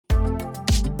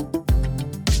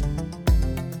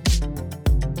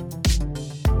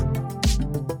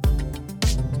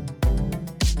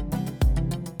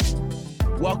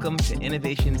welcome to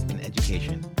Innovations in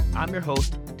Education. I'm your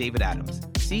host, David Adams,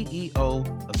 CEO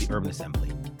of the Urban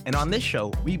Assembly. And on this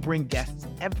show, we bring guests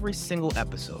every single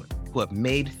episode who have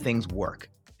made things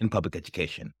work in public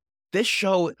education. This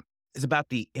show is about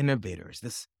the innovators.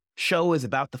 This show is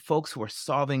about the folks who are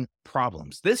solving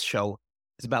problems. This show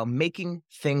is about making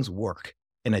things work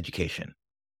in education.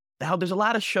 Now, there's a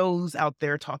lot of shows out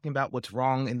there talking about what's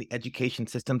wrong in the education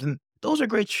systems, and those are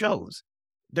great shows.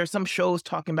 There's some shows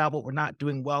talking about what we're not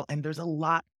doing well, and there's a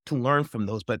lot to learn from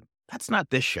those, but that's not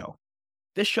this show.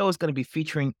 This show is going to be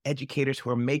featuring educators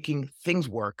who are making things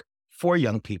work for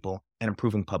young people and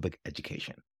improving public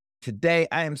education. Today,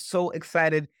 I am so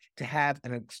excited to have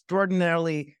an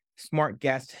extraordinarily smart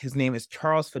guest. His name is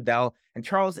Charles Fadel, and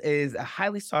Charles is a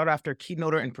highly sought-after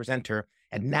keynoter and presenter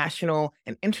at national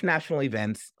and international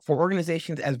events for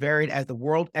organizations as varied as the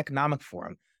World Economic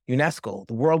Forum, UNESCO,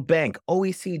 the World Bank,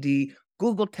 OECD,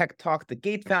 Google Tech Talk, the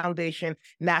Gates Foundation,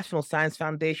 National Science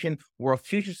Foundation, World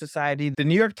Future Society, the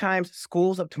New York Times,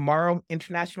 Schools of Tomorrow,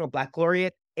 International Black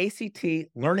Laureate, ACT,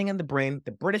 Learning in the Brain,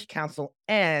 the British Council,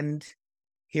 and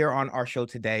here on our show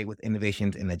today with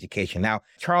Innovations in Education. Now,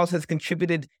 Charles has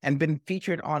contributed and been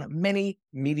featured on many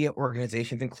media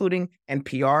organizations, including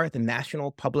NPR, the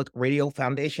National Public Radio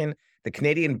Foundation, the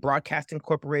Canadian Broadcasting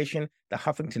Corporation, the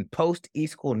Huffington Post,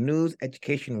 eSchool News,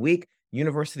 Education Week,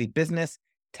 University Business,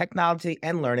 Technology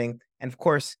and Learning, and of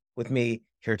course, with me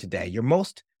here today. Your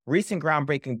most recent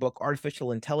groundbreaking book,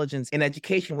 Artificial Intelligence in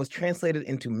Education, was translated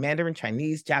into Mandarin,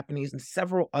 Chinese, Japanese, and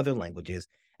several other languages.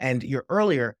 And your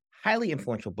earlier, highly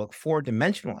influential book,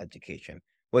 Four-Dimensional Education,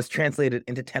 was translated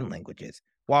into 10 languages,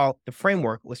 while the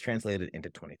framework was translated into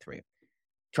 23.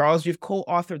 Charles, you've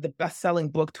co-authored the best-selling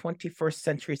book, 21st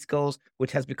Century Skills,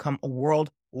 which has become a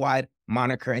worldwide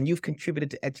moniker, and you've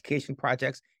contributed to education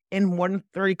projects in more than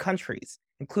 30 countries,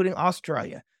 including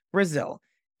Australia, Brazil,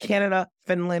 Canada,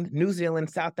 Finland, New Zealand,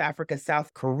 South Africa,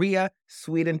 South Korea,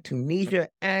 Sweden, Tunisia,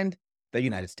 and the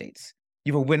United States.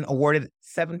 You've been awarded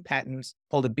 7 patents,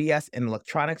 hold a BS in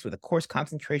electronics with a course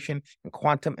concentration in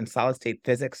quantum and solid-state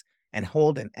physics, and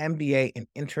hold an MBA in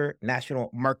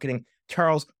international marketing.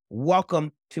 Charles,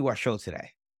 welcome to our show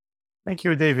today. Thank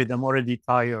you, David. I'm already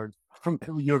tired from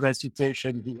your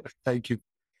recitation here. Thank you.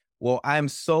 Well, I'm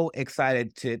so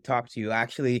excited to talk to you.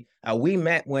 Actually, we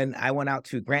met when I went out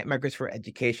to Grant Makers for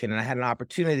Education, and I had an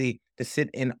opportunity to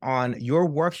sit in on your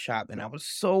workshop, and I was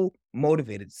so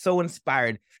motivated, so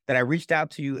inspired that I reached out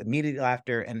to you immediately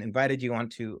after and invited you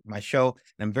onto my show.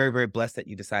 And I'm very, very blessed that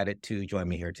you decided to join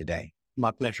me here today. My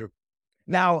pleasure.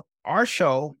 Now, our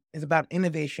show is about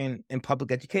innovation in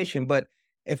public education, but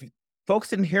if folks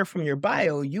didn't hear from your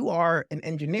bio, you are an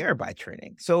engineer by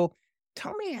training. So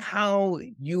tell me how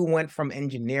you went from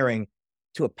engineering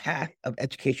to a path of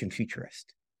education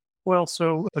futurist. Well,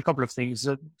 so a couple of things.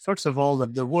 First of all,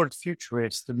 the word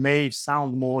futurist may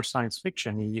sound more science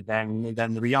fiction-y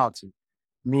than reality,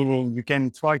 meaning you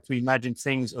can try to imagine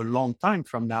things a long time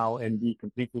from now and be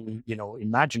completely,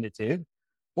 imaginative,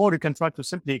 or you can try to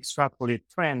simply extrapolate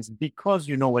trends because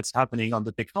you know what's happening on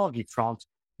the technology front.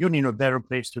 You're in a better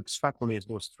place to extrapolate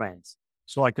those trends.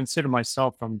 So I consider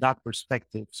myself from that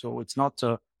perspective. So it's not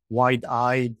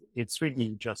wide-eyed. It's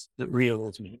really just the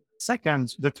real to me.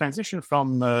 Second, the transition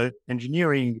from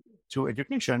engineering to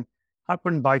education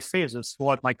happened by phases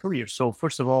throughout my career. So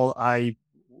first of all, I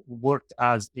worked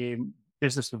as a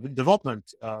business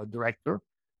development director.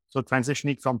 So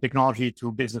transitioning from technology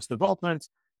to business development.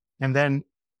 And then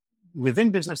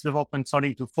within business development,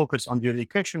 starting to focus on the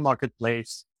education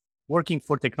marketplace, working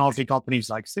for technology companies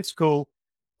like Cisco,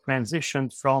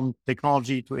 transitioned from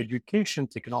technology to education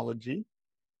technology.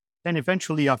 Then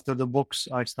eventually, after the books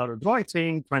I started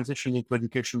writing, transitioning to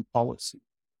education policy.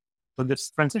 So this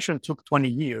transition took 20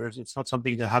 years. It's not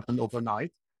something that happened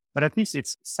overnight, but at least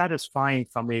it's satisfying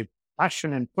from a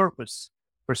passion and purpose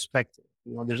perspective.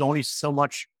 There's only so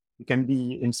much you can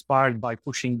be inspired by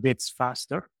pushing bits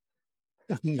faster.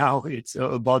 Now it's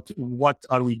about what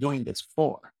are we doing this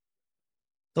for?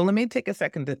 So let me take a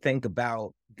second to think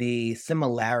about the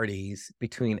similarities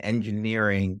between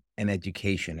engineering and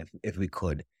education, if we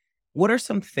could. What are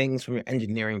some things from your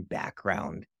engineering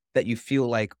background that you feel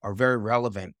like are very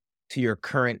relevant to your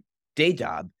current day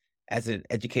job as an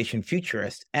education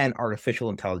futurist and artificial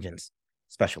intelligence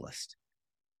specialist?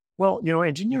 Well,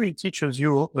 engineering teaches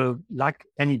you, like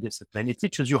any discipline, it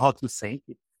teaches you how to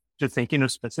think in a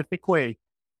specific way.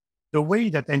 The way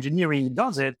that engineering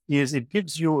does it is it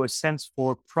gives you a sense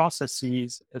for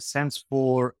processes, a sense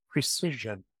for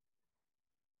precision.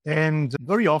 And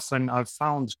very often I've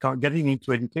found getting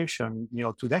into education,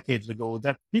 2 decades ago,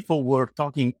 that people were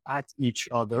talking at each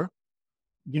other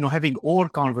having or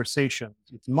conversations.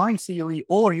 It's my theory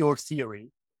or your theory.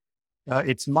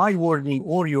 It's my wording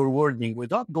or your wording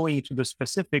without going into the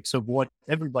specifics of what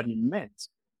everybody meant.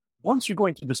 Once you go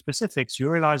into the specifics, you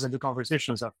realize that the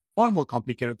conversations are far more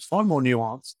complicated, far more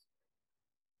nuanced.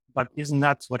 But isn't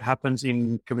that what happens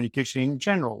in communication in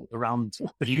general around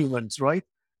humans, right?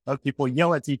 People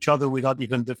yell at each other without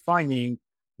even defining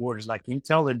words like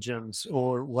intelligence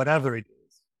or whatever it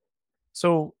is.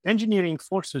 So engineering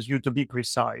forces you to be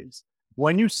precise.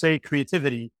 When you say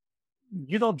creativity,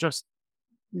 you don't just,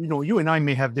 you and I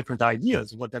may have different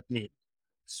ideas of what that means.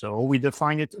 So we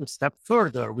define it a step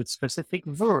further with specific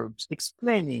verbs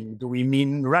explaining, do we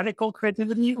mean radical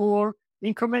creativity or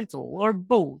incremental or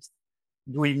both?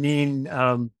 Do we mean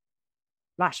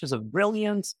flashes of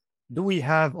brilliance? Do we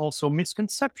have also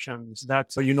misconceptions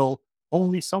that,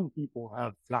 only some people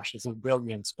have flashes of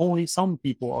brilliance, only some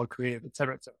people are creative, et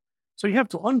cetera, et cetera. So you have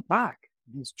to unpack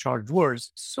these charged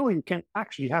words so you can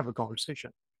actually have a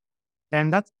conversation.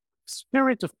 And that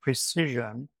spirit of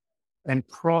precision and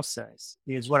process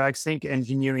is what I think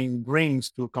engineering brings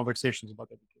to conversations about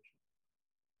education.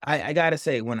 I gotta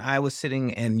say, when I was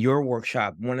sitting in your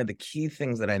workshop, one of the key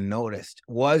things that I noticed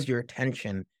was your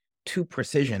attention to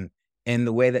precision in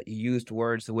the way that you used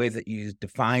words, the ways that you used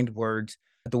defined words,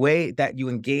 the way that you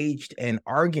engaged in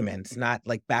arguments, not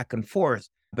like back and forth,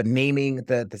 but naming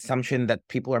the assumption that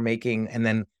people are making and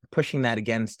then pushing that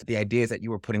against the ideas that you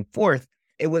were putting forth.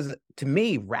 It was, to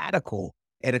me, radical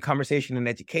in a conversation in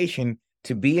education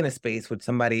to be in a space with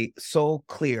somebody so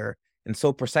clear and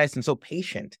so precise and so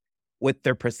patient with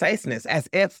their preciseness, as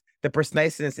if the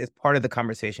preciseness is part of the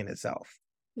conversation itself.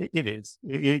 It is.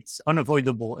 It's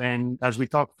unavoidable. And as we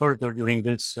talk further during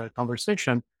this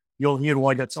conversation, you'll hear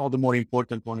why that's all the more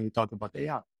important when we talk about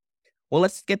AI. Well,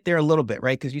 let's get there a little bit,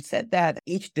 right? Because you said that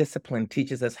each discipline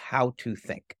teaches us how to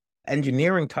think.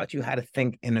 Engineering taught you how to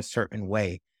think in a certain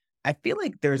way. I feel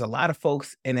like there's a lot of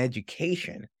folks in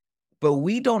education, but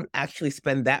we don't actually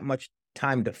spend that much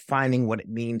time defining what it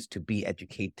means to be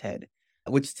educated,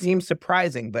 which seems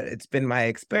surprising, but it's been my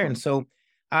experience. So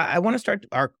I want to start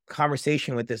our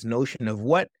conversation with this notion of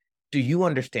what do you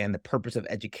understand the purpose of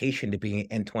education to be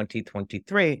in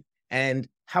 2023? And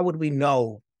how would we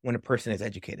know when a person is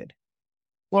educated?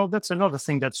 Well, that's another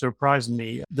thing that surprised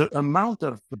me. The amount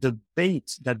of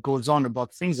debate that goes on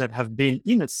about things that have been,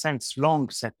 in a sense, long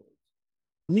settled.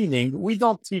 Meaning, we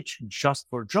don't teach just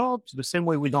for jobs, the same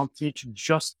way we don't teach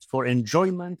just for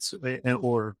enjoyment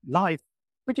or life.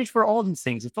 We teach for all these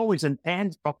things. It's always an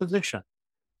and proposition.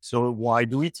 So why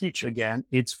do we teach again?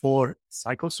 It's for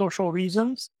psychosocial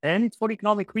reasons and it's for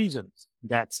economic reasons.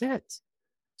 That's it.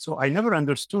 So I never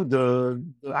understood the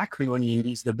acrimony in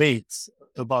these debates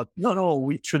about, no,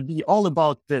 we should be all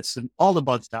about this and all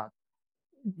about that.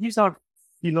 These are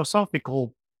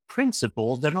philosophical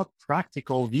principles. They're not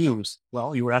practical views.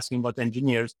 Well, you were asking about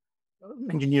engineers.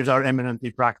 Engineers are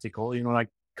eminently practical. Like,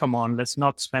 come on, let's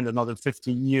not spend another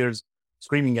 15 years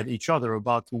screaming at each other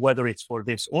about whether it's for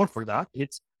this or for that.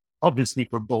 It's obviously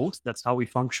for both. That's how we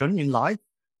function in life.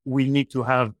 We need to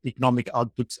have economic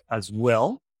outputs as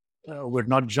well. We're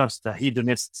not just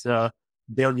hedonist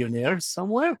billionaires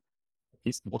somewhere, at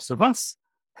least most of us.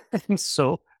 And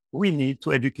so we need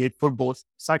to educate for both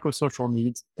psychosocial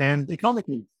needs and economic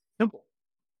needs. Simple.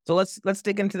 So let's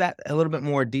dig into that a little bit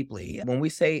more deeply. When we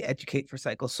say educate for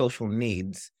psychosocial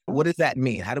needs, what does that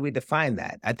mean? How do we define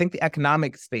that? I think the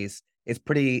economic space is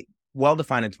pretty well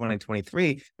defined in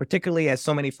 2023, particularly as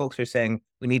so many folks are saying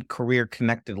we need career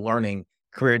connected learning,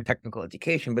 career and technical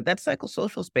education. But that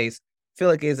psychosocial space, I feel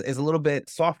like is a little bit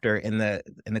softer in the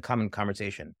common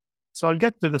conversation. So I'll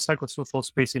get to the psychosocial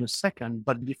space in a second,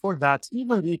 but before that,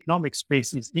 even the economic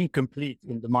space is incomplete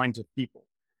in the minds of people.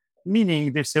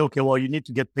 Meaning they say, okay, well, you need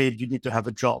to get paid, you need to have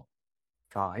a job.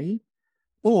 Fine.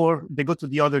 Or they go to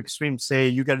the other extreme, say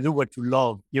you got to do what you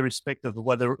love, irrespective of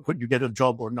whether you get a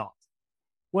job or not.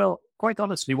 Well, quite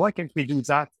honestly, why can't we do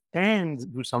that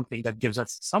and do something that gives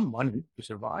us some money to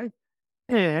survive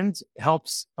and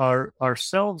helps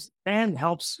ourselves and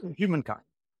helps humankind?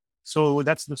 So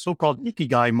that's the so-called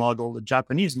ikigai model, the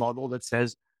Japanese model that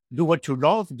says, do what you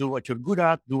love, do what you're good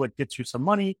at, do what gets you some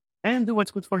money, and do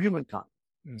what's good for humankind.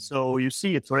 So you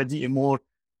see, it's already a more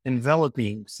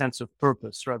enveloping sense of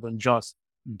purpose rather than just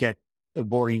get a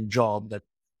boring job that,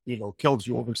 kills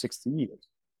you over 60 years.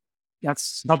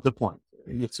 That's not the point.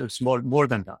 It's more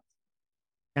than that.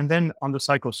 And then on the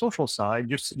psychosocial side,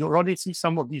 you already see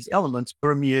some of these elements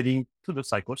permeating to the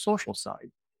psychosocial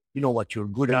side. What you're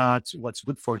good at, what's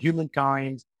good for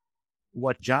humankind,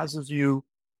 what jazzes you,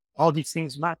 all these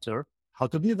things matter, how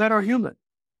to be a better human.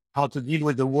 how to deal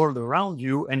with the world around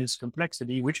you and its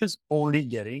complexity, which is only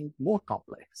getting more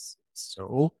complex.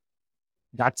 So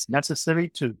that's necessary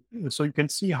too. So you can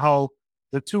see how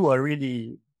the two are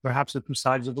really perhaps the two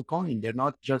sides of the coin. They're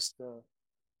not just,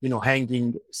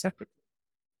 hanging separately.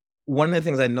 One of the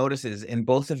things I noticed is in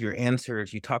both of your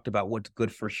answers, you talked about what's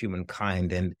good for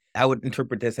humankind. And I would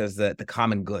interpret this as the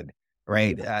common good,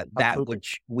 right? Yeah, That absolutely.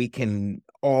 which we can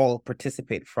all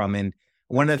participate from. And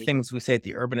one of the things we say at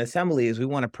the Urban Assembly is we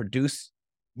want to produce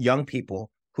young people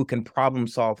who can problem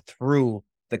solve through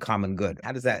the common good.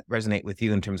 How does that resonate with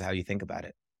you in terms of how you think about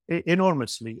it?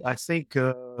 Enormously. I think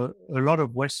a lot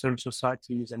of Western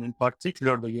societies, and in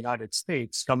particular the United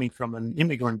States, coming from an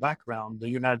immigrant background, the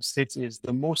United States is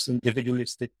the most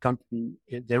individualistic country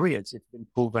there is. It's been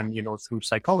proven, through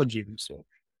psychology research.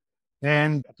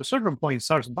 And at a certain point, it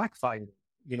starts backfiring.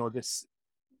 This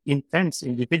intense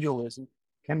individualism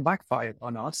can backfire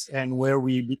on us, and where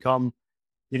we become,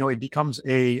 it becomes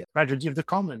a tragedy of the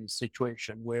commons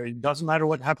situation where it doesn't matter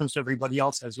what happens to everybody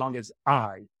else as long as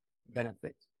I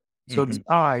benefit. So the Mhm.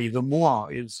 I, the moi,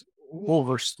 is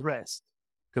overstressed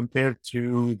compared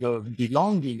to the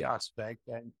belonging aspect.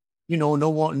 And,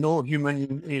 no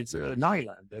human is an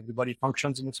island. Everybody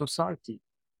functions in a society.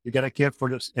 You got to care for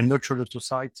this and nurture the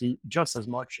society just as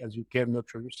much as you care and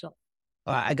nurture yourself.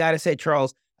 I got to say,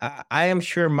 Charles, I am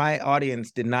sure my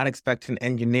audience did not expect an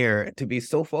engineer to be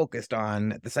so focused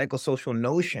on the psychosocial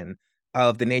notion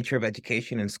of the nature of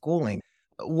education and schooling.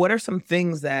 What are some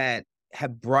things that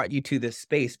have brought you to this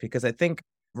space? Because I think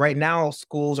right now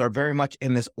schools are very much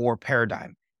in this or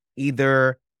paradigm,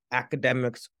 either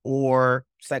academics or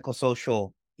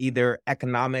psychosocial, either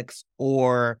economics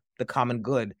or the common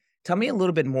good. Tell me a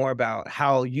little bit more about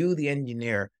how you, the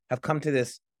engineer, have come to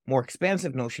this more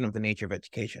expansive notion of the nature of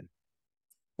education.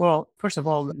 Well, first of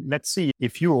all, let's see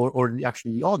if you or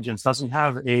actually the audience doesn't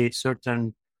have a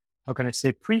certain, how can I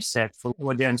say, preset for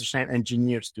what they understand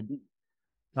engineers to be.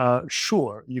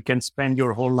 Sure, you can spend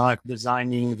your whole life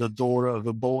designing the door of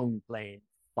a Boeing plane,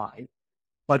 fine.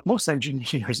 But most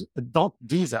engineers don't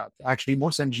do that. Actually,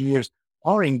 most engineers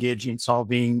are engaged in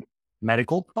solving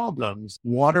medical problems,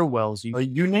 water wells,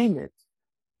 you name it.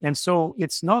 And so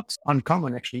it's not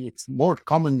uncommon, actually, it's more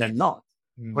common than not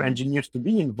for Mhm. engineers to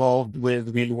be involved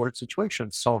with real world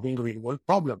situations, solving real world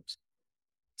problems.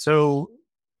 So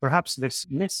perhaps this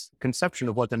misconception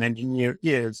of what an engineer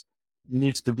is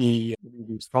needs to be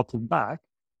really throttled back.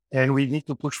 And we need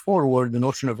to push forward the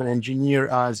notion of an engineer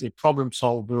as a problem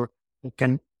solver who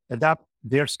can adapt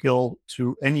their skill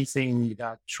to anything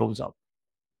that shows up.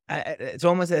 It's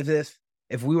almost as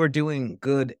if we were doing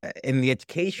good in the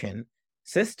education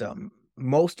system,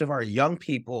 most of our young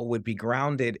people would be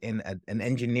grounded in an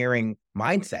engineering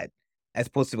mindset as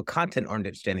opposed to a content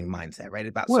understanding mindset, right?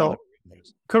 About solving Well,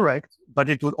 problems. correct. But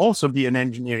it would also be an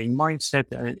engineering mindset,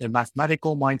 a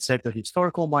mathematical mindset, a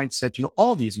historical mindset.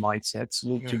 All these mindsets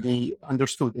need to Mhm. be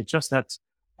understood. It's just that,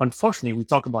 unfortunately, we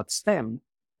talk about STEM,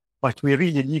 but we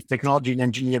really leave technology and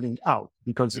engineering out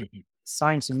because Mhm.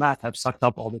 science and math have sucked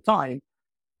up all the time,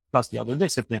 plus the other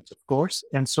disciplines, of course.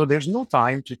 And so there's no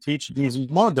time to teach these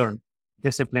modern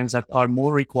disciplines that are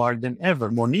more required than ever,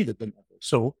 more needed than ever.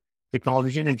 So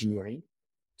technology and engineering,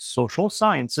 social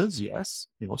sciences, yes,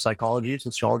 psychology,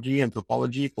 sociology,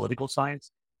 anthropology, political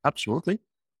science, absolutely.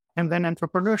 And then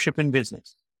entrepreneurship and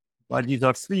business. But these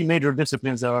are three major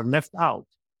disciplines that are left out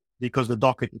because the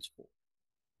docket is full.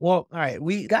 Well, all right.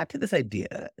 We got to this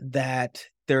idea that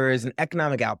there is an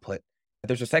economic output,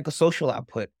 there's a psychosocial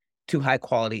output to high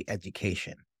quality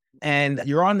education. And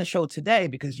you're on the show today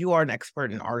because you are an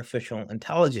expert in artificial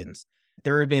intelligence.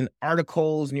 There have been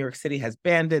articles, New York City has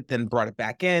banned it, then brought it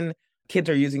back in. Kids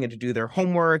are using it to do their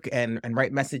homework and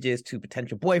write messages to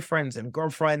potential boyfriends and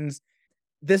girlfriends.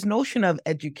 This notion of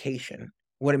education,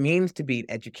 what it means to be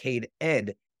educated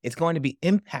ed, is going to be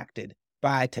impacted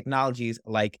by technologies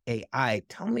like AI.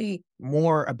 Tell me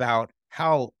more about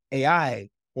how AI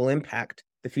will impact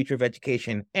the future of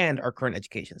education and our current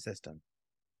education system.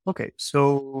 Okay,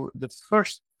 so the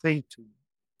first thing to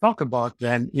talk about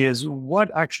then is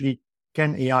what actually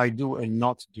can AI do and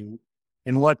not do,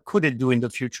 and what could it do in the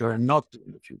future and not do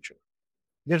in the future.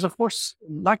 There's, of course,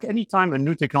 like any time a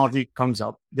new technology comes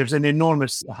up, there's an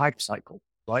enormous hype cycle,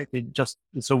 right?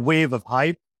 It's a wave of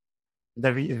hype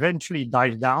that eventually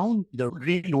dies down, the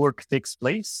real work takes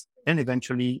place, and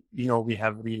eventually, we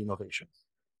have real innovations.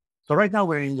 So right now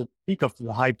we're in the peak of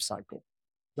the hype cycle.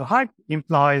 The hype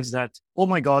implies that, oh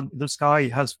my God, the sky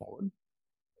has fallen.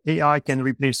 AI can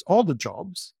replace all the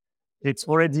jobs. It's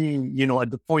already,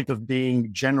 at the point of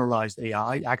being generalized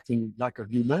AI, acting like a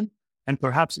human, and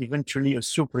perhaps eventually a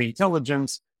super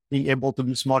intelligence being able to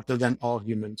be smarter than all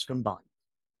humans combined.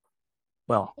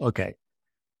 Well, okay.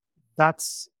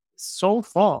 That's so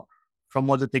far from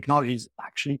what the technology is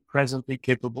actually presently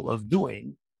capable of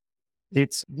doing.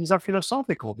 These are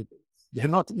philosophical debates.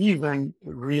 They're not even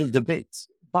real debates.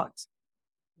 But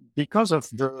because of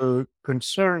the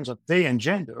concerns that they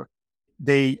engender,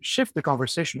 they shift the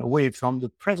conversation away from the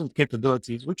present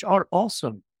capabilities, which are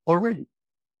awesome already.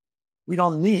 We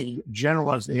don't need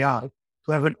generalized AI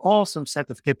to have an awesome set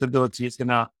of capabilities going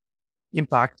to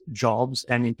impact jobs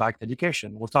and impact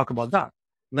education. We'll talk about that.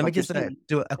 Let me But you just see,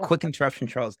 do a quick interruption,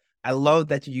 Charles. I love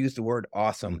that you use the word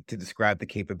awesome to describe the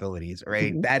capabilities,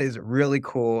 right? Mhm. That is really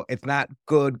cool. It's not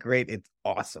good, great, it's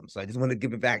awesome. So I just want to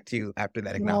give it back to you after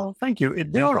that acknowledgement. Well, thank you.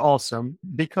 They are awesome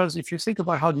because if you think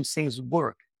about how these things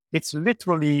work, it's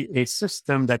literally a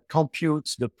system that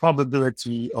computes the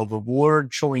probability of a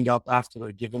word showing up after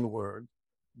a given word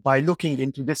by looking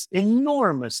into this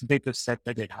enormous data set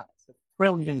that it has,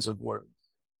 trillions of words.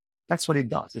 That's what it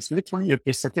does. It's literally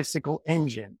a statistical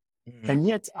engine. Mhm. And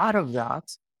yet, out of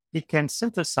that, it can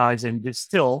synthesize and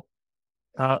distill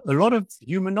a lot of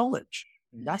human knowledge.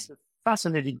 That's the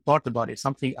fascinating part about it.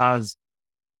 Something as,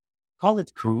 call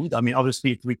it crude. I mean,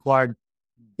 obviously, it required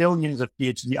billions of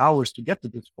PhD hours to get to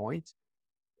this point.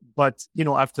 But,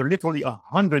 after literally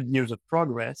 100 years of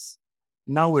progress,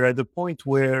 now we're at the point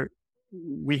where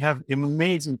we have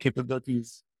amazing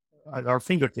capabilities at our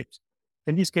fingertips.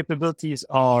 And these capabilities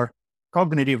are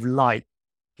cognitive light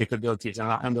capabilities, and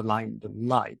I underline the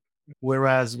light.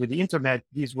 Whereas with the internet,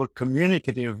 these were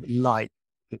communicative light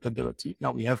capabilities.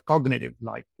 Now we have cognitive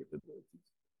light capabilities.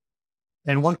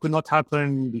 And one could not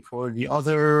happen before the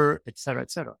other, et cetera,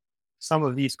 et cetera. Some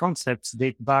of these concepts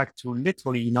date back to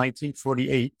literally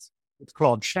 1948 with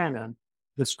Claude Shannon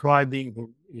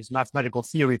describing his mathematical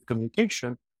theory of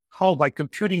communication, how by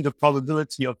computing the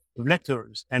probability of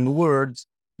letters and words,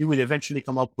 you would eventually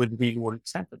come up with real world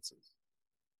sentences.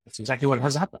 That's exactly what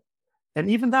has happened. And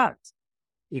even that,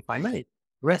 if I may,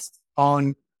 rests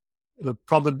on the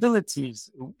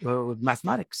probabilities of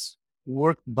mathematics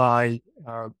worked by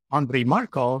Andrei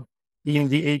Markov in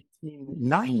the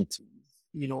 1890s,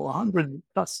 100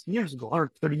 plus years ago,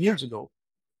 130 years ago,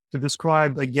 to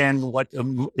describe again what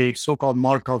a so-called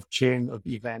Markov chain of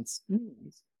events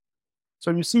is.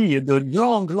 So you see the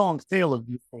long, long tail of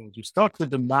these things. You start with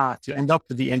the math, you end up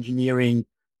with the engineering.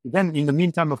 Then in the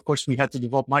meantime, of course, we had to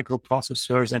develop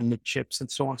microprocessors and the chips and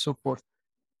so on and so forth.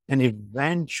 And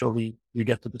eventually you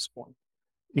get to this point.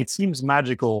 It seems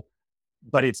magical,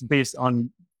 but it's based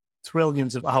on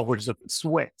trillions of hours of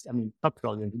sweat. I mean, not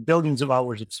trillions, billions of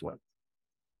hours of sweat.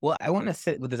 Well, I want to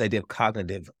sit with this idea of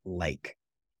cognitive like.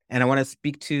 And I want to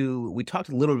speak to, we talked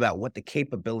a little about what the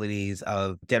capabilities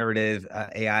of generative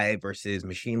AI versus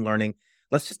machine learning.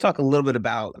 Let's just talk a little bit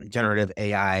about generative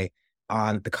AI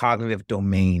on the cognitive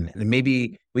domain. And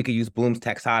maybe we could use Bloom's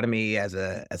taxonomy as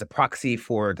a proxy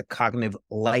for the cognitive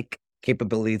like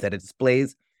capabilities that it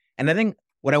displays. And I think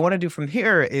what I want to do from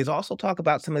here is also talk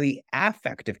about some of the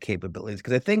affective capabilities,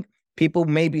 because I think people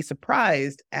may be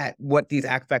surprised at what these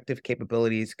affective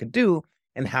capabilities could do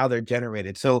and how they're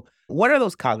generated. So what are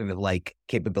those cognitive like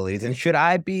capabilities? And should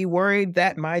I be worried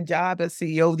that my job as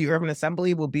CEO of the Urban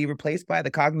Assembly will be replaced by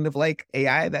the cognitive like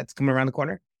AI that's coming around the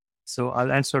corner? So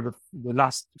I'll answer the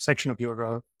last section of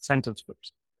your sentence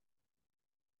first.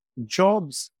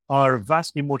 Jobs are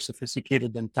vastly more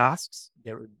sophisticated than tasks.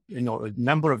 There are, a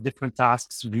number of different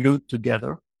tasks glued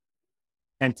together.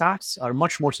 And tasks are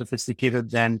much more sophisticated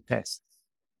than tests.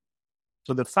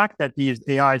 So the fact that these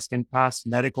AIs can pass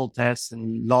medical tests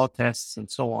and law tests and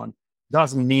so on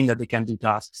doesn't mean that they can do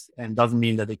tasks and doesn't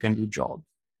mean that they can do jobs.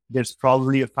 There's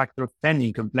probably a factor of 10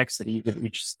 in complexity with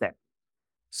each step.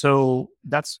 So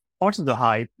that's part of the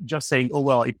hype, just saying, oh,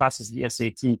 well, it passes the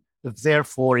SAT,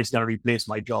 therefore it's going to replace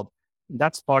my job.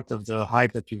 That's part of the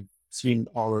hype that you've seen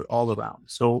all around.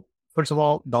 So first of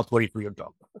all, don't worry for your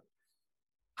job.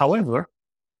 However,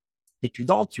 if you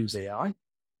don't use AI,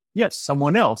 yes,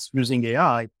 someone else using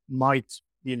AI might,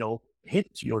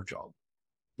 hit your job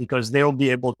because they'll be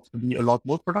able to be a lot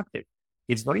more productive.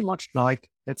 It's very much like,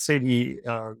 let's say,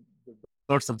 the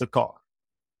birth of the car.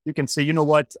 You can say, you know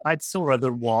what, I'd still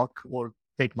rather walk or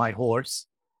take my horse.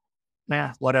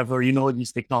 Whatever,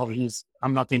 these technologies,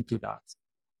 I'm not into that.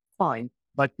 Fine.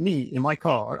 But me, in my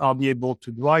car, I'll be able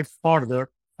to drive farther,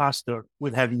 faster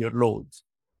with heavier loads.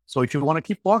 So if you want to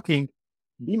keep walking,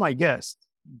 be my guest,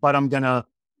 but I'm going to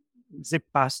zip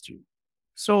past you.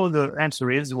 So the answer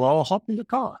is, well, hop in the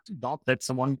car. Don't let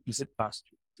someone zip past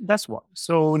you. That's one.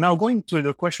 So now going to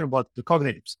the question about the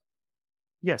cognitives.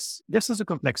 Yes, this is a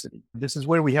complexity. This is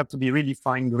where we have to be really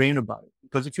fine-grained about it.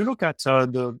 Because if you look at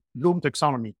the Bloom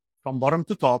taxonomy from bottom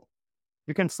to top,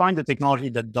 you can find a technology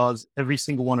that does every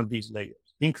single one of these layers,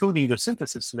 including the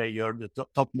synthesis layer, the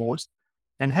topmost.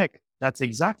 And heck, that's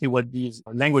exactly what these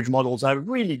language models are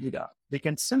really good at. They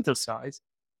can synthesize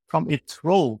from a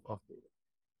trove of data.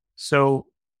 So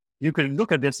you can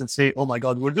look at this and say, oh my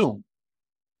God, we're doomed.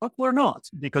 But we're not,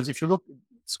 because if you look,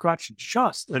 scratch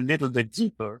just a little bit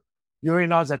deeper, you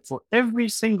realize that for every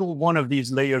single one of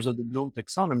these layers of the Bloom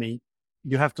taxonomy,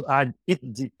 you have to add,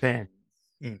 it depends.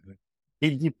 Mm-hmm.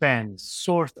 It depends,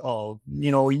 sort of.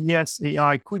 Yes,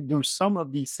 AI could do some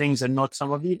of these things and not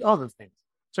some of the other things.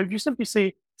 So if you simply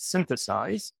say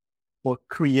synthesize or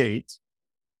create,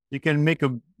 you can make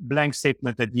a blank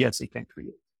statement that yes, it can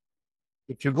create.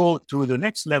 If you go to the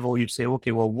next level, you say,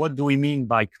 okay, well, what do we mean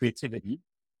by creativity?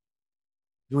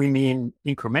 Do we mean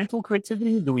incremental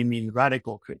creativity? Do we mean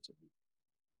radical creativity?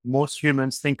 Most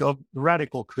humans think of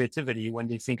radical creativity when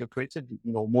they think of creativity,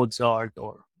 Mozart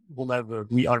or whoever,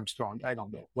 Louis Armstrong, I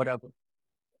don't know, whatever.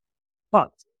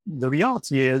 But the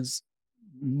reality is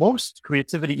most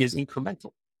creativity is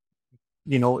incremental.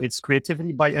 It's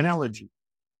creativity by analogy.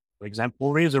 For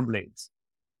example, razor blades.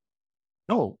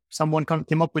 No, someone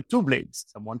came up with 2 blades.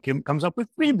 Someone comes up with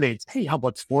 3 blades. Hey, how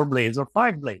about 4 blades or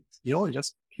 5 blades?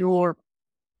 Just pure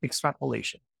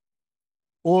extrapolation.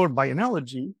 Or by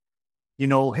analogy,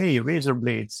 hey, razor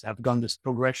blades have gone this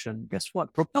progression. Guess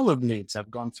what? Propeller blades have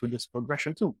gone through this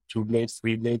progression too. 2 blades,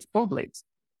 3 blades, 4 blades.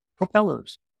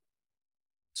 Propellers.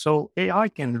 So AI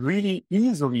can really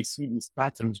easily see these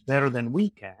patterns better than we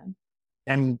can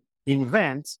and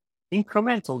invent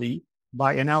incrementally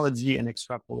by analogy and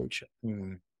extrapolation.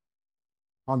 Mm.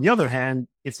 On the other hand,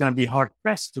 it's going to be hard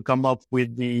pressed to come up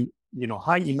with the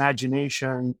high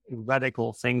imagination,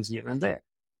 radical things here and there.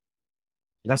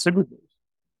 That's the good news.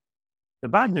 The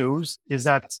bad news is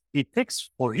that it takes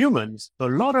for humans a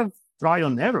lot of trial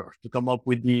and error to come up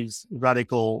with these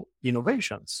radical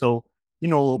innovations. So,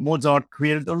 Mozart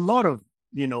created a lot of,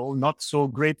 not so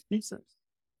great pieces.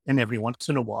 And every once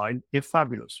in a while, a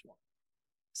fabulous one.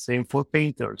 Same for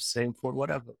painters, same for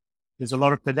whatever. There's a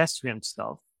lot of pedestrian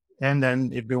stuff. And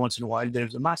then every once in a while,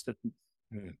 there's a masterpiece.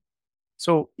 Mm.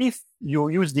 So if you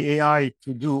use the AI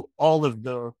to do all of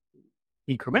the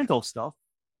incremental stuff,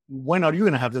 when are you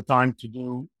going to have the time to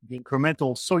do the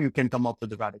incremental so you can come up with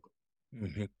the radical?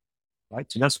 Mm-hmm.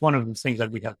 Right? So that's one of the things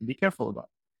that we have to be careful about.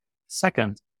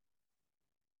 Second,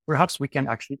 perhaps we can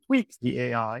actually tweak the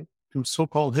AI to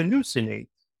so-called hallucinate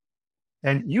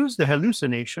and use the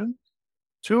hallucination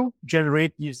to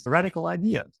generate these radical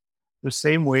ideas. The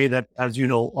same way that, as you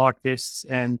know, artists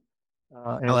and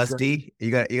LSD,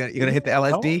 you're gonna hit the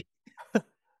LSD.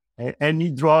 Any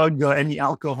drug, any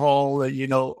alcohol,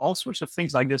 all sorts of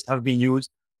things like this have been used.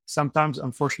 Sometimes,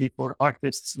 unfortunately, for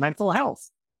artists' mental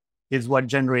health is what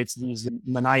generates these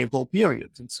maniacal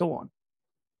periods and so on.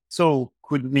 So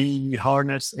could we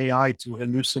harness AI to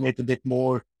hallucinate a bit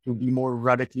more, to be more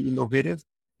radically innovative?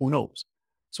 Who knows?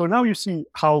 So now you see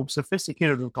how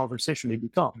sophisticated the conversation it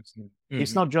becomes. Mm-hmm.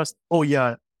 It's not just, oh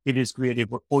yeah, it is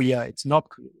creative, or oh yeah, it's not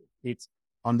creative. It's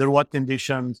under what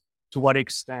conditions, to what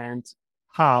extent,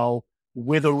 how,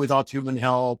 with or without human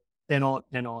help, and on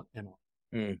and on and on.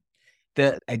 Mm.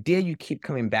 The idea you keep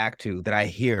coming back to that I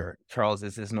hear, Charles,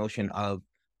 is this notion of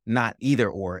not either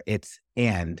or, it's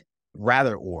and,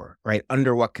 rather or, right?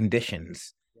 Under what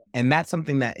conditions? And that's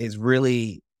something that is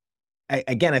really,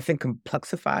 I think,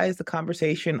 complexifies the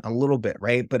conversation a little bit,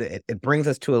 right? But it brings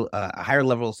us to a higher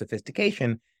level of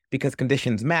sophistication because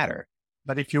conditions matter.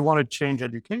 But if you want to change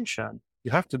education,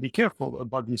 you have to be careful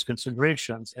about these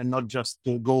considerations and not just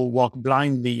to go walk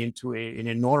blindly into an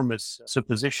enormous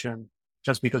supposition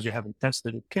just because you haven't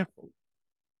tested it carefully.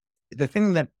 The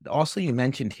thing that also you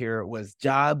mentioned here was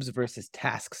jobs versus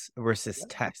tasks versus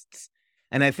tests.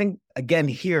 And I think, again,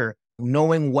 here,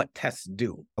 knowing what tests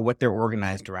do, what they're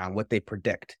organized around, what they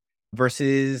predict,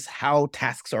 versus how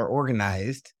tasks are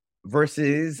organized,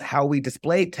 versus how we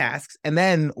display tasks. And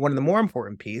then one of the more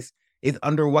important piece is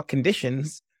under what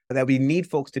conditions that we need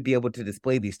folks to be able to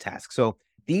display these tasks. So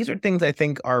these are things I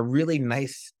think are really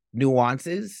nice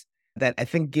nuances that I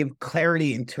think give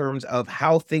clarity in terms of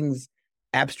how things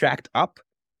abstract up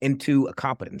into a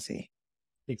competency.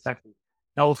 Exactly.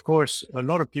 Now, of course, a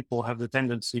lot of people have the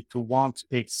tendency to want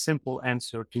a simple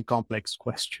answer to complex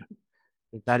questions.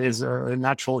 That is a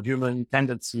natural human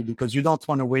tendency because you don't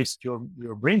want to waste your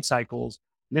brain cycles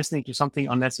listening to something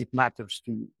unless it matters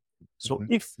to you. So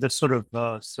if the sort of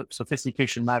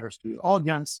sophistication matters to your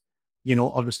audience,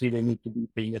 obviously they need to be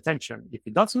paying attention. If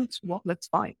it doesn't, well, that's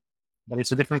fine. But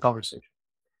it's a different conversation.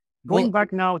 Going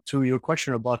back now to your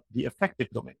question about the affective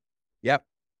domain. Yep.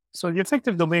 So the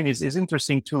affective domain is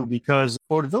interesting too, because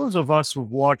for those of us who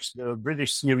watched the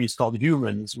British series called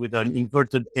Humans with an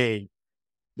inverted A,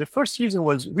 the first season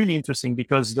was really interesting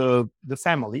because the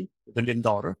family, the little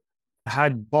daughter,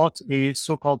 had bought a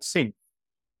so-called synth,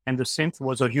 and the synth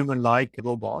was a human-like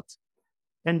robot,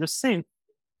 and the synth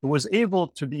was able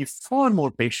to be far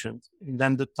more patient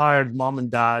than the tired mom and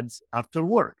dads after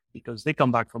work because they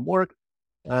come back from work.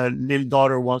 Little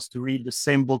daughter wants to read the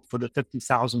same book for the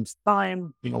 50,000th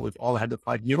time. We've all had a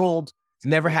 5-year-old. It's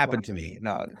never happened to me.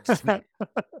 No.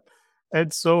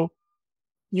 And so,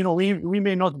 we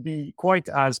may not be quite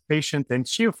as patient and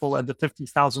cheerful at the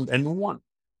 50,001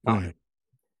 time,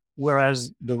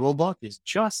 whereas the robot is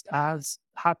just as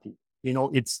happy.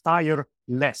 It's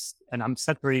tireless, and I'm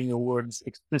separating the words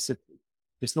explicitly.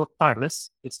 It's not tireless,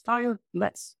 it's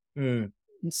tireless.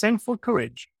 Same for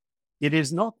courage. It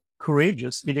is not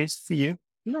courageous, it is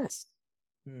fearless.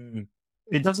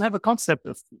 It doesn't have a concept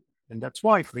of fear. And that's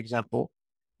why, for example,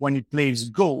 when it plays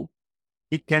Go,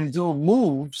 it can do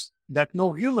moves that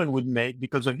no human would make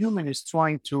because a human is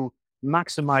trying to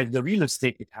maximize the real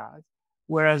estate it has,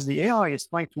 whereas the AI is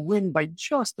trying to win by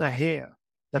just a hair.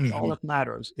 That's all that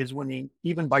matters, is winning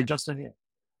even by just a hair.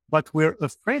 But we're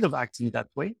afraid of acting that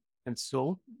way, and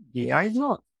so the AI is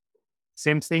not.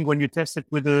 Same thing when you test it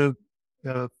with a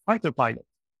fighter pilot.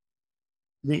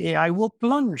 The AI will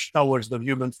plunge towards the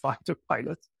human fighter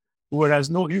pilot, whereas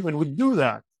no human would do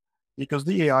that because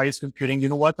the AI is computing,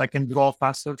 I can draw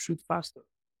faster, shoot faster.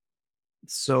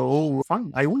 So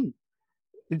fine, I win.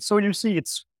 And so you see,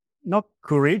 it's not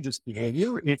courageous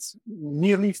behavior, it's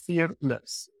nearly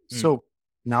fearless. So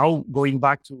now going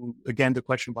back to, again, the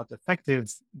question about the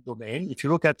affective domain, if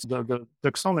you look at the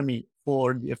taxonomy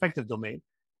for the affective domain,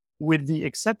 with the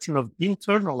exception of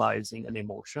internalizing an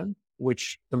emotion,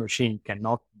 which the machine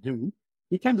cannot do,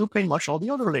 it can do pretty much all the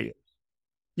other layers,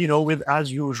 with,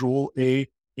 as usual,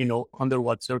 under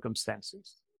what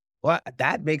circumstances. Well,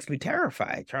 that makes me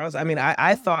terrified, Charles. I mean,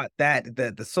 I thought that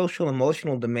the social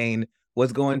emotional domain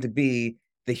was going to be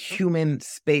the human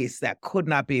space that could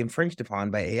not be infringed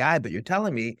upon by AI, but you're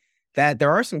telling me that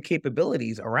there are some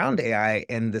capabilities around AI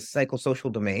in the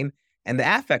psychosocial domain and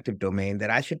the affective domain that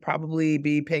I should probably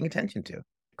be paying attention to.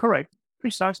 Correct,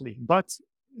 precisely. But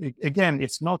again,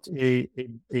 it's not a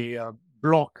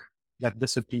block that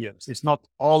disappears. It's not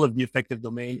all of the affective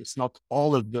domain. It's not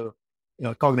all of the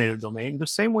cognitive domain. The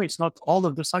same way, it's not all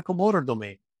of the psychomotor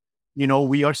domain.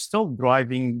 We are still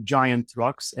driving giant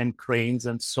trucks and cranes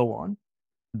and so on.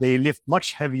 They lift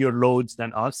much heavier loads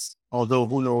than us, although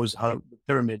who knows how the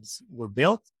pyramids were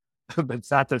built. But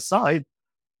that aside,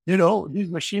 these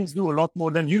machines do a lot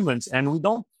more than humans, and we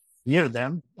don't fear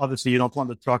them. Obviously, you don't want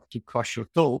the truck to crush your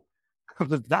toe.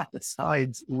 But that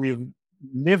aside, we've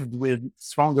lived with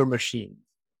stronger machines.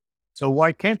 So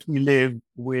why can't we live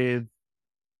with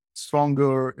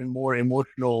stronger and more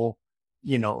emotional,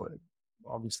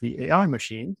 obviously AI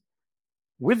machines,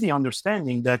 with the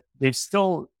understanding that they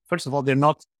still, first of all, they're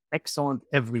not excellent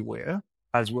everywhere,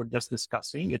 as we're just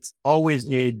discussing. It's always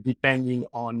depending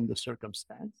on the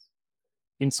circumstance.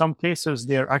 In some cases,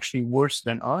 they're actually worse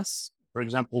than us. For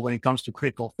example, when it comes to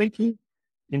critical thinking,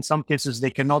 in some cases,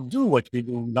 they cannot do what we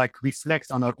do, like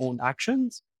reflect on our own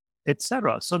actions,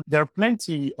 etc. So there are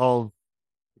plenty of,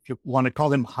 if you want to call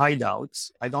them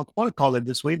hideouts, I don't want to call it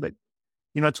this way, but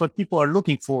it's what people are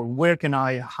looking for. Where can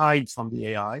I hide from the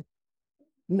AI?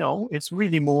 No, it's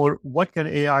really more, what can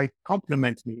AI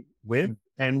complement me with,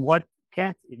 and what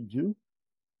can't it do,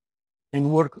 and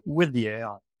work with the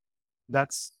AI.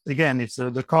 That's, again, it's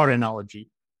the car analogy.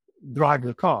 Drive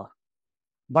the car.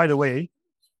 By the way,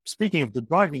 speaking of the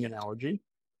driving analogy,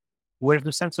 where's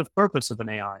the sense of purpose of an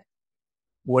AI?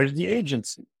 Where's the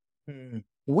agency?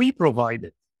 We provide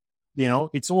it.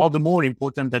 It's all the more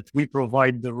important that we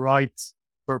provide the right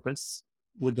purpose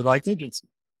with the right agency.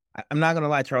 I'm not going to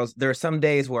lie, Charles. There are some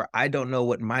days where I don't know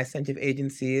what my sense of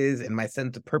agency is, and my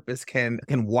sense of purpose can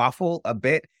waffle a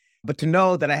bit. But to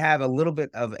know that I have a little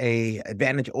bit of a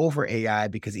advantage over AI,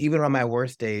 because even on my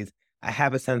worst days, I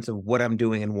have a sense of what I'm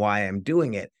doing and why I'm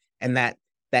doing it. And that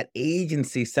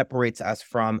agency separates us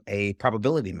from a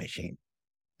probability machine.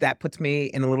 That puts me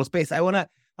in a little space. I want to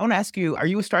ask you, are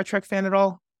you a Star Trek fan at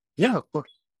all? Yeah, of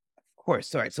course. Of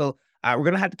course. All right. So we're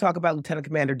going to have to talk about Lieutenant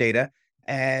Commander Data.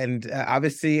 And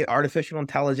obviously, artificial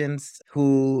intelligence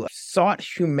who sought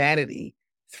humanity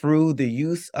through the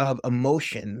use of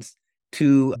emotions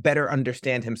to better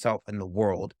understand himself and the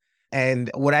world.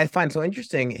 And what I find so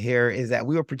interesting here is that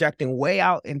we were projecting way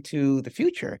out into the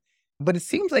future, but it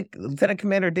seems like Lieutenant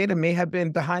Commander Data may have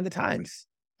been behind the times.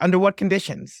 Under what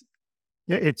conditions?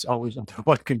 Yeah, it's always under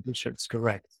what conditions,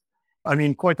 correct. I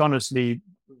mean, quite honestly,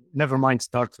 never mind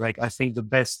Star Trek. I think the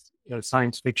best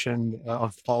science fiction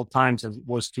of all times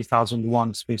was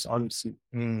 2001: Space Odyssey,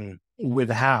 with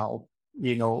Hal,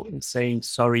 saying,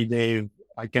 "Sorry, Dave,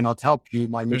 I cannot help you.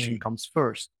 My mission comes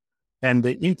first," and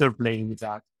the interplay with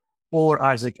that. Or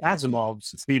Isaac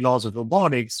Asimov's Three Laws of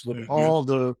Robotics, with all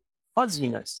the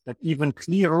fuzziness that even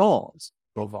clear laws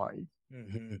provide.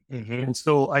 And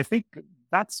so I think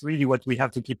that's really what we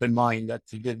have to keep in mind, that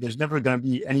there's never going to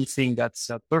be anything that's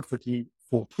perfectly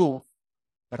foolproof.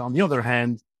 But on the other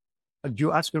hand, do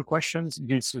you ask your questions,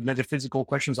 these metaphysical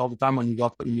questions all the time when you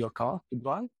got in your car to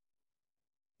drive?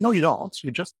 No, you don't.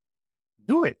 You just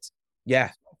do it.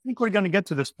 Yeah. I think we're going to get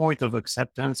to this point of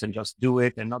acceptance and just do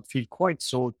it and not feel quite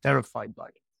so terrified by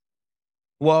it.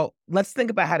 Well, let's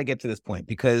think about how to get to this point,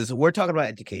 because we're talking about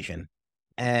education.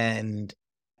 And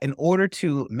in order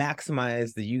to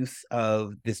maximize the use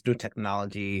of this new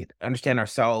technology, understand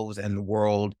ourselves and the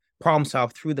world, problem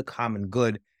solve through the common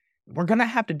good, we're going to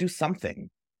have to do something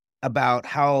about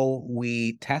how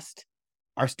we test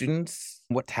our students,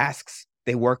 what tasks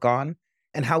they work on,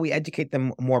 and how we educate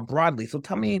them more broadly. So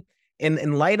tell me,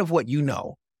 in light of what you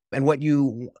know and what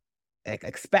you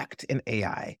expect in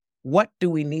AI, what do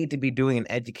we need to be doing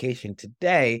in education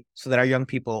today so that our young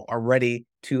people are ready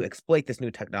to exploit this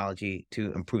new technology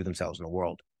to improve themselves in the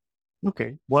world?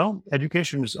 Okay. Well,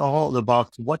 education is all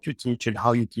about what you teach and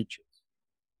how you teach it,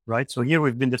 right? So here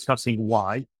we've been discussing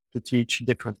why to teach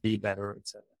differently, better,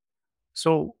 etc.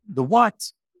 So the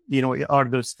what, are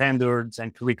the standards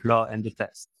and curricula and the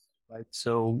tests, right?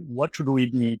 So what should we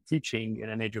be teaching in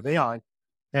an age of AI?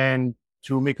 And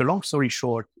to make a long story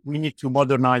short, we need to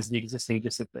modernize the existing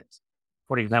disciplines.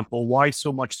 For example, why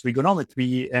so much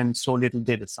trigonometry and so little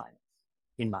data science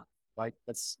in math, right?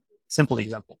 That's a simple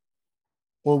example.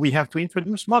 Or we have to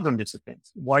introduce modern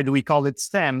disciplines. Why do we call it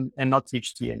STEM and not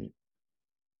teach TNE?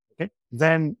 Okay.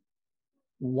 Then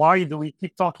why do we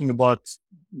keep talking about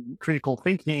critical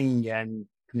thinking and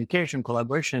communication,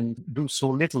 collaboration, do so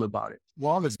little about it?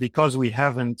 Well, it's because we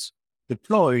haven't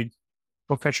deployed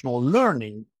professional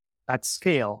learning at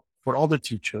scale for all the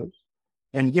teachers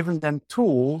and given them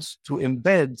tools to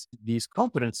embed these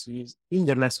competencies in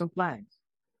their lesson plans.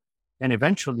 And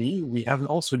eventually, we haven't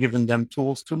also given them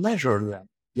tools to measure them,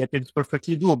 yet it's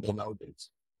perfectly doable nowadays.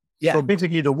 Yeah. So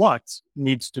basically, the what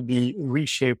needs to be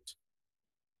reshaped.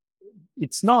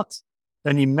 It's not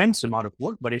an immense amount of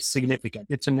work, but it's significant.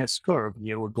 It's an S curve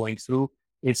here we're going through.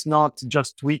 It's not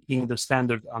just tweaking the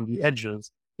standard on the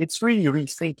edges. It's really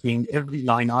rethinking every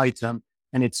line item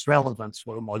and its relevance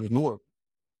for a modern world.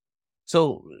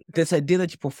 So this idea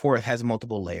that you put forth has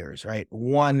multiple layers, right?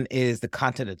 One is the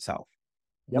content itself.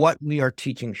 Yep. What we are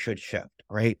teaching should shift,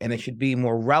 right? And it should be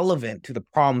more relevant to the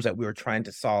problems that we are trying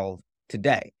to solve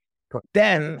today. Correct.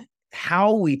 Then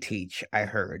how we teach, I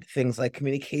heard, things like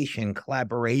communication,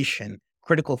 collaboration,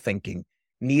 critical thinking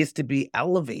needs to be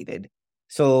elevated.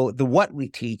 So the what we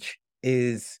teach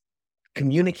is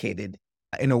communicated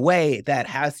in a way that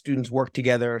has students work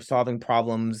together, solving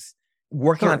problems,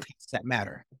 working on tasks that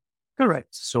matter. Correct.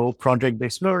 So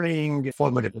project-based learning,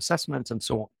 formative assessments, and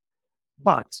so on.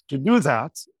 But to do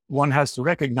that, one has to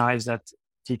recognize that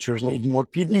teachers need more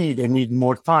PD, they need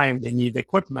more time, they need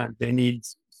equipment, they need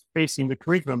space in the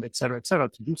curriculum, et cetera,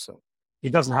 to do so.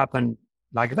 It doesn't happen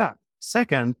like that.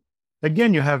 Second,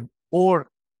 again, you have or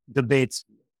debates,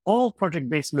 all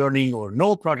project-based learning or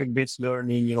no project-based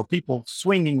learning, people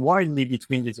swinging wildly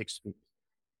between these extremes.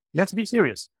 Let's be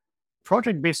serious.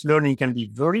 Project-based learning can be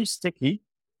very sticky,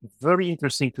 very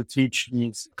interesting to teach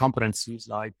these competencies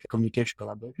like communication,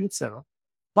 collaboration, etc.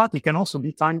 But it can also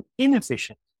be time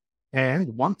inefficient.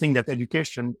 And one thing that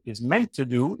education is meant to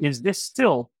do is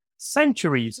distill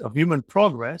centuries of human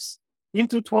progress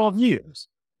into 12 years.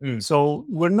 So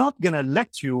we're not going to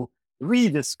let you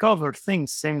rediscover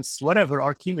things since whatever,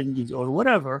 Archimedes or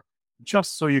whatever,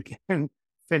 just so you can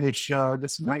finish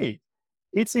this grade.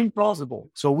 It's implausible.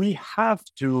 So we have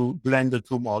to blend the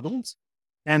two models.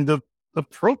 And the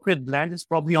appropriate blend is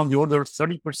probably on the order of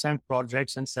 30%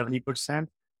 projects and 70%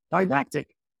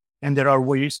 didactic. And there are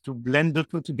ways to blend the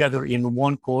two together in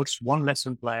one course, one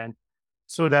lesson plan,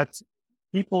 so that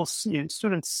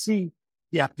students see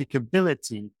the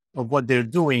applicability of what they're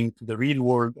doing to the real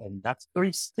world. And that's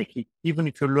very sticky, even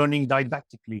if you're learning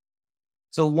didactically.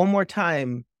 So one more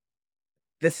time,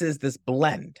 this is this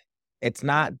blend. It's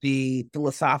not the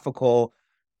philosophical,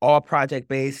 all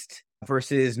project-based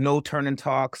versus no turn and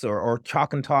talks or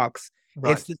chalk and talks.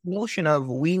 Right. It's this notion of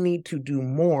we need to do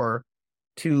more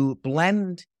to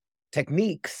blend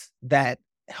techniques that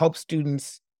help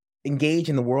students engage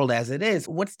in the world as it is.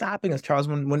 What's stopping us, Charles?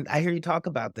 When I hear you talk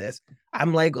about this,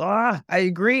 I'm like, I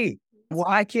agree.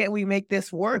 Why can't we make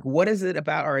this work? What is it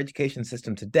about our education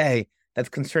system today that's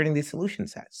concerning these solution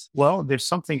sets? Well, there's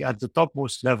something at the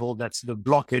topmost level that's the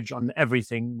blockage on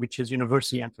everything, which is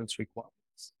university entrance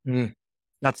requirements. Mm.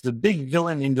 That's the big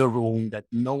villain in the room that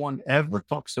no one ever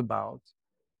talks about.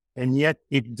 And yet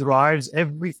it drives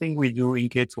everything we do in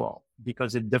K-12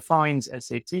 because it defines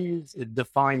SATs, it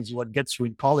defines what gets you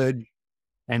in college,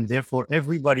 and therefore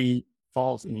everybody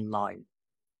falls in line.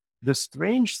 The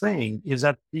strange thing is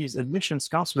that these admissions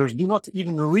counselors do not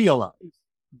even realize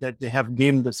that they have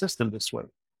gamed the system this way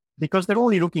because they're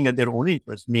only looking at their own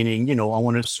interests, meaning, I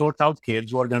want to sort out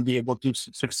kids who are going to be able to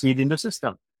succeed in the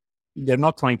system. They're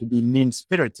not trying to be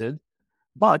mean-spirited,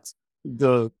 but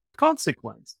the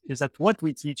consequence is that what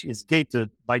we teach is gated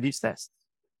by these tests.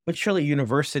 But surely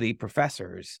university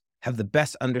professors have the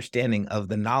best understanding of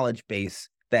the knowledge base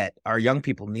that our young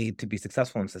people need to be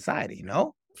successful in society,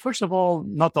 no? First of all,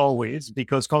 not always,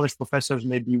 because college professors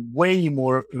may be way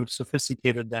more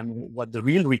sophisticated than what the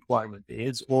real requirement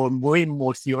is, or way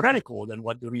more theoretical than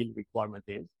what the real requirement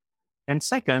is. And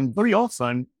second, very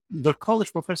often, the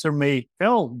college professor may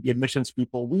tell the admissions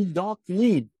people, we don't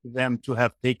need them to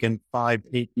have taken 5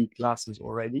 AP classes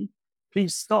already.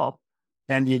 Please stop.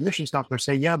 And the admissions counselor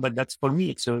say, yeah, but that's for me.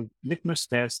 It's a litmus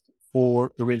test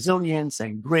for resilience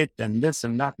and grit and this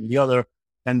and that and the other.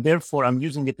 And therefore, I'm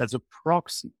using it as a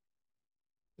proxy.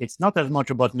 It's not as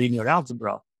much about linear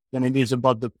algebra than it is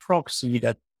about the proxy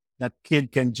that that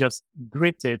kid can just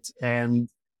grit it and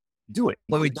do it.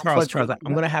 Wait, Charles,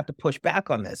 I'm going to have to push back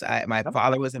on this. My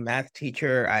father was a math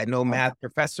teacher. I know math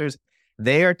professors.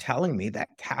 They are telling me that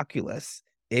calculus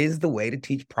is the way to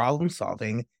teach problem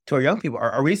solving to our young people.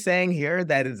 Are we saying here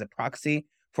that it is a proxy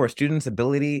for a student's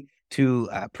ability to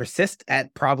persist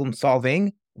at problem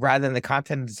solving rather than the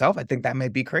content itself? I think that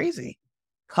might be crazy.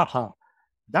 Haha.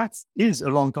 That is a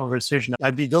long conversation.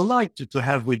 I'd be delighted to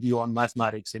have with you on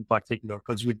mathematics in particular,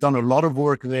 because we've done a lot of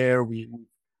work there. We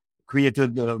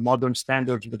created the modern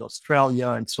standards with Australia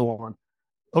and so on.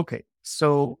 Okay,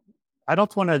 so I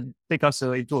don't want to take us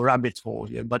into a rabbit hole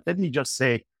here, but let me just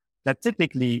say that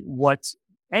typically what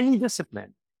any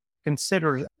discipline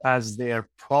considers as their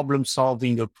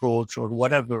problem-solving approach or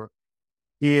whatever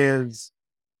is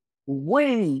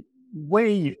way,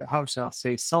 how shall I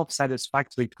say,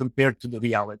 self-satisfactory compared to the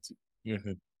reality.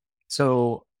 Mm-hmm.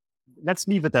 So let's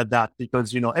leave it at that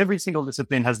because, every single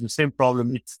discipline has the same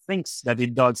problem. It thinks that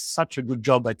it does such a good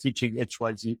job at teaching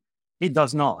XYZ. It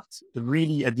does not.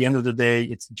 Really, at the end of the day,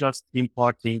 it's just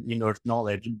imparting inert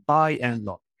knowledge by and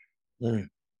large. Mm.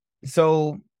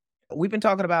 So we've been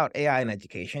talking about AI in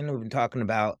education. We've been talking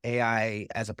about AI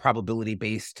as a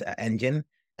probability-based engine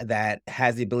that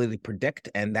has the ability to predict,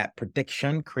 and that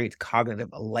prediction creates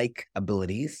cognitive-like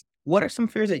abilities. What are some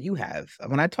fears that you have?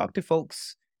 When I talk to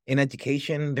folks in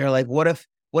education, they're like, what if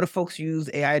folks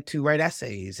use AI to write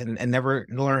essays and never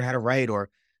learn how to write? Or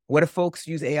what if folks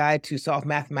use AI to solve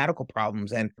mathematical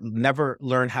problems and never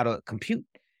learn how to compute?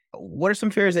 What are some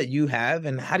fears that you have,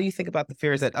 and how do you think about the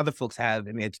fears that other folks have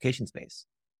in the education space?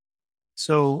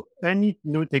 So any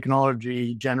new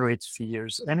technology generates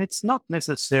fears, and it's not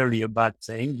necessarily a bad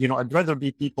thing. I'd rather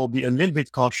people be a little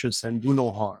bit cautious and do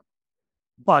no harm.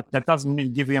 But that doesn't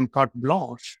mean give them carte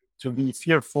blanche to be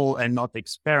fearful and not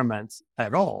experiment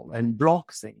at all and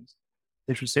block things.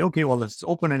 They should say, okay, well, let's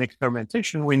open an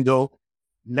experimentation window.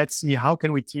 Let's see how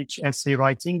can we teach essay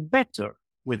writing better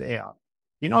with AI.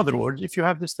 In other words, if you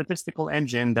have the statistical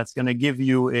engine that's going to give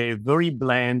you a very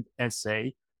bland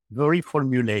essay, very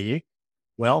formulaic,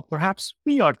 well, perhaps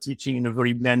we are teaching in a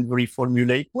very bland, very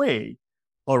formulaic way.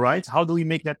 All right, how do we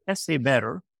make that essay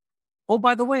better? Oh,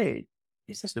 by the way,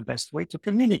 this is the best way to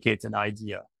communicate an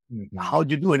idea. Mm-hmm. How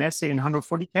do you do an essay in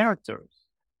 140 characters,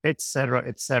 et cetera,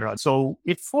 et cetera. So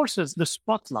it forces the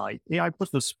spotlight. AI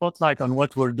puts the spotlight on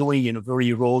what we're doing in a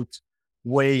very rote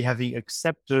way, having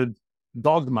accepted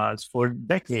dogmas for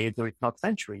decades, or if not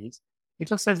centuries. It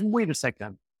just says, wait a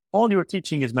second, all you're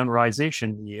teaching is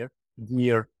memorization here,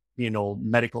 dear,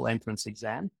 medical entrance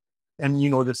exam. And,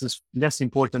 this is less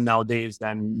important nowadays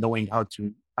than knowing how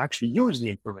to actually use the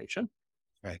information.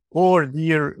 Right. Or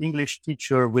dear English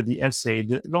teacher with the essay,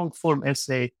 the long form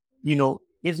essay,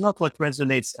 is not what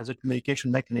resonates as a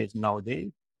communication mechanism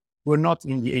nowadays. We're not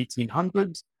in the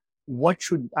 1800s. What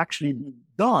should actually be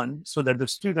done so that the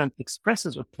student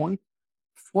expresses a point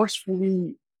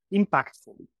forcefully,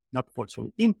 impactfully, not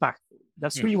forcefully, impactfully.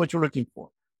 That's really what you're looking for.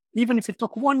 Even if it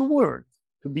took one word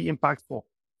to be impactful,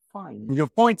 fine. Your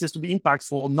point is to be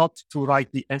impactful, not to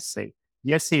write the essay.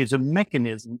 The essay is a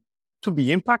mechanism to be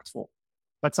impactful.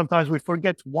 But sometimes we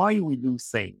forget why we do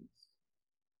things.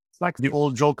 It's like the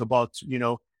old joke about,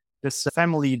 this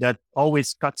family that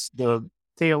always cuts the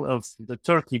tail of the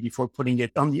turkey before putting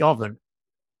it on the oven.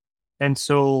 And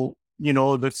so,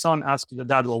 the son asked the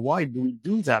dad, well, why do we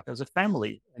do that as a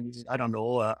family? And he said, I don't know,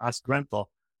 ask grandpa.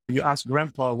 You ask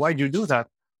grandpa, why do you do that?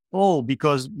 Oh,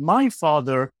 because my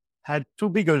father had too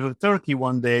big of a turkey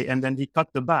one day and then he cut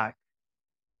the back.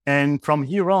 And from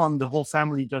here on, the whole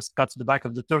family just cuts the back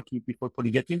of the turkey before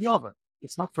putting it in the oven.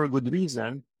 It's not for a good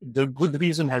reason. The good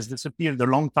reason has disappeared a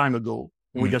long time ago.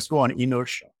 And we just go on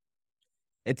inertia.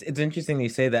 It's interesting you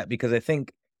say that, because I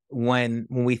think when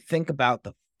we think about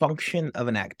the function of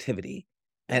an activity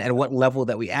and at what level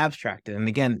that we abstract it, and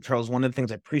again, Charles, one of the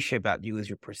things I appreciate about you is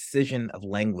your precision of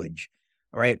language,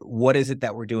 right? What is it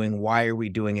that we're doing? Why are we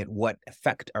doing it? What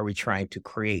effect are we trying to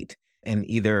create in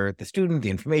either the student, the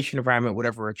information environment,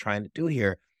 whatever we're trying to do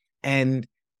here? And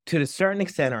to a certain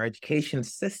extent, our education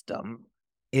system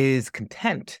is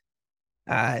content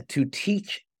to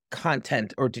teach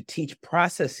content or to teach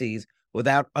processes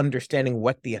without understanding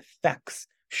what the effects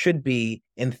should be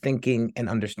in thinking and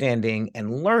understanding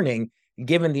and learning,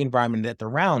 given the environment that they're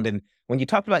around. And when you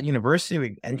talked about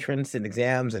university entrance and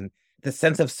exams and the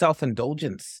sense of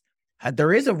self-indulgence,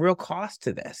 there is a real cost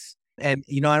to this. And,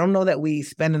 I don't know that we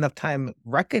spend enough time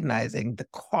recognizing the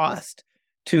cost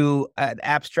to an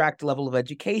abstract level of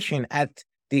education at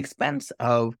the expense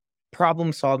of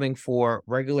problem solving for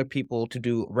regular people to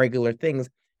do regular things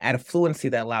at a fluency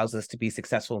that allows us to be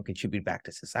successful and contribute back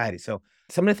to society. So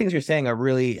some of the things you're saying are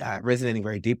really resonating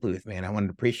very deeply with me, and I wanted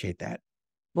to appreciate that.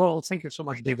 Well, thank you so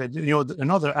much, David.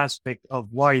 Another aspect of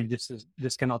why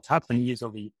this cannot happen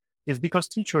easily is because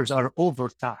teachers are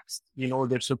overtaxed.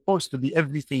 They're supposed to be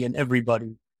everything and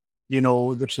everybody.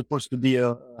 They're supposed to be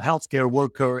a healthcare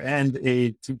worker and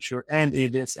a teacher and a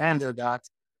this and a that.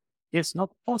 It's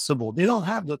not possible. They don't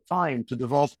have the time to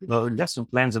develop lesson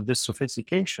plans of this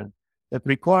sophistication that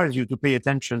requires you to pay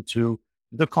attention to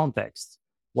the context.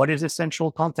 What is essential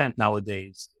content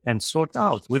nowadays? And sort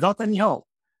out, without any help,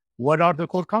 what are the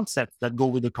core concepts that go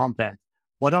with the content?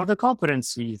 What are the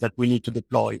competencies that we need to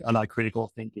deploy, like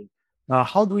critical thinking?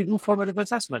 How do we do formative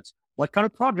assessments? What kind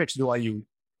of projects do I use?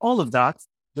 All of that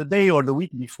the day or the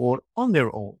week before on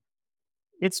their own.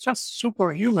 It's just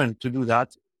superhuman to do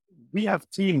that. We have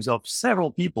teams of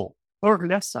several people per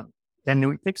lesson, and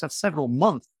it takes us several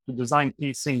months to design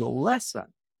a single lesson.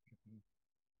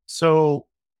 So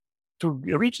to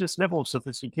reach this level of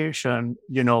sophistication,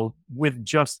 with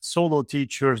just solo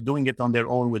teachers doing it on their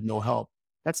own with no help,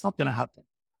 that's not going to happen.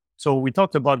 So we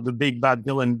talked about the big bad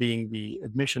villain being the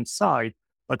admission side,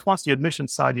 but once the admission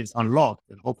side is unlocked,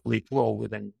 and hopefully it will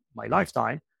within my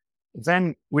lifetime,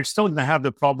 then we're still going to have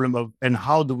the problem of, and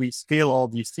how do we scale all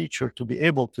these teachers to be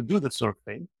able to do the sort of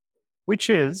thing, which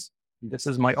is, this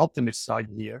is my optimist side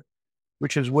here,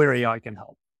 which is where AI can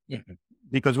help. Mm-hmm.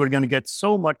 Because we're going to get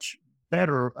so much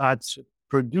better at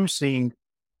producing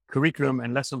curriculum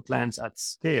and lesson plans at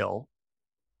scale,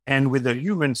 and with a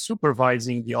human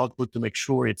supervising the output to make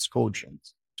sure it's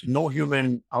cogent. No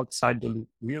human outside the loop,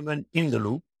 human in the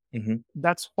loop. Mm-hmm.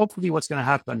 That's hopefully what's going to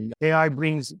happen. AI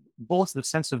brings both the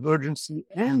sense of urgency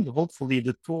and hopefully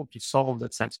the tool to solve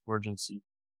that sense of urgency.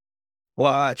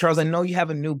 Well, Charles, I know you have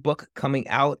a new book coming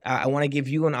out. I want to give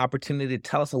you an opportunity to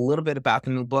tell us a little bit about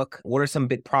the new book. What are some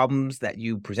big problems that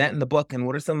you present in the book, and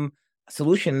what are some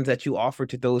solutions that you offer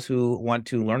to those who want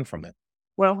to learn from it?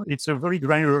 Well, it's a very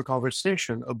granular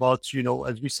conversation about,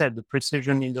 as we said, the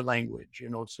precision in the language,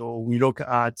 so we look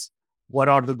at what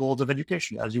are the goals of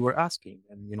education, as you were asking.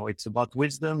 And, it's about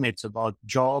wisdom, it's about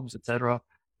jobs, etc.,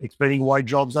 explaining why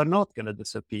jobs are not going to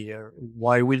disappear,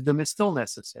 why wisdom is still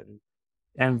necessary.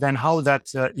 And then how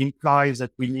that implies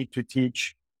that we need to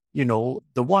teach, the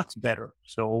what better.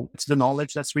 So it's the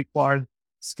knowledge that's required,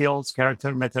 skills,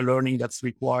 character, meta-learning that's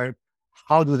required.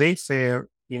 How do they fare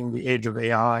in the age of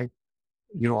AI?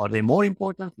 Are they more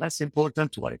important, less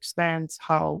important, to what extent,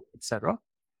 how, etc.?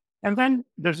 And then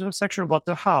there's a section about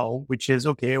the how, which is,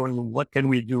 okay, well, what can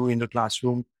we do in the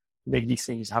classroom to make these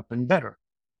things happen better?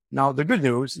 Now, the good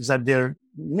news is that there are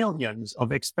millions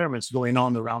of experiments going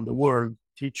on around the world,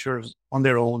 teachers on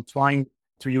their own trying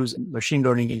to use machine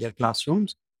learning in their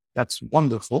classrooms. That's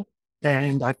wonderful.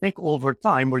 And I think over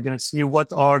time, we're going to see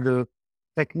what are the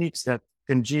techniques that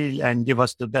congeal and give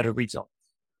us the better results.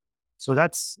 So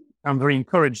I'm very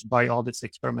encouraged by all this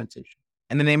experimentation.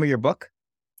 And the name of your book?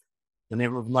 The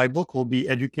name of my book will be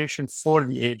Education for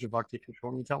the Age of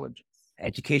Artificial Intelligence.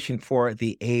 Education for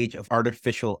the Age of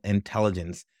Artificial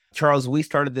Intelligence. Charles, we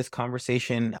started this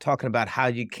conversation talking about how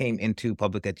you came into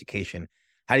public education.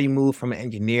 How do you move from an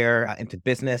engineer into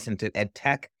business, into ed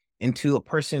tech, into a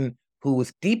person who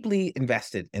was deeply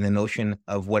invested in the notion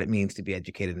of what it means to be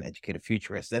educated and educated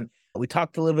futurist? And we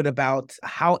talked a little bit about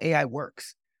how AI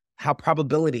works, how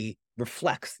probability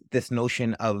reflects this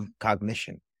notion of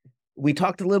cognition. We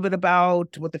talked a little bit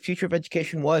about what the future of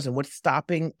education was and what's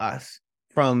stopping us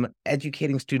from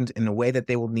educating students in a way that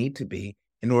they will need to be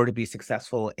in order to be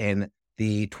successful in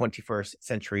the 21st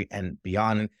century and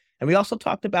beyond. And we also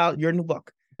talked about your new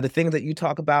book, the things that you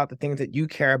talk about, the things that you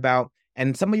care about,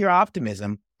 and some of your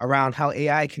optimism around how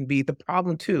AI can be the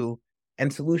problem to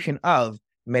and solution of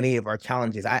many of our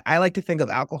challenges. I like to think of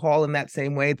alcohol in that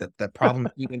same way, that the problem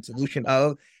and solution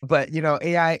of, but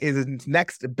AI is its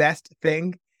next best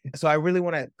thing. So I really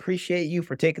want to appreciate you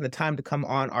for taking the time to come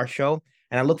on our show.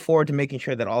 And I look forward to making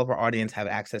sure that all of our audience have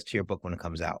access to your book when it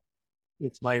comes out.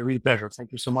 It's my real pleasure.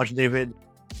 Thank you so much, David.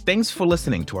 Thanks for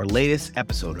listening to our latest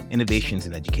episode of Innovations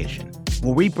in Education,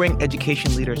 where we bring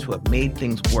education leaders who have made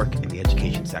things work in the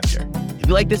education sector. If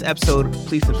you like this episode,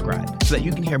 please subscribe so that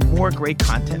you can hear more great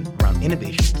content around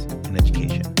innovations in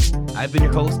education. I've been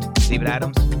your host, David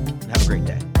Adams, and have a great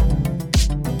day.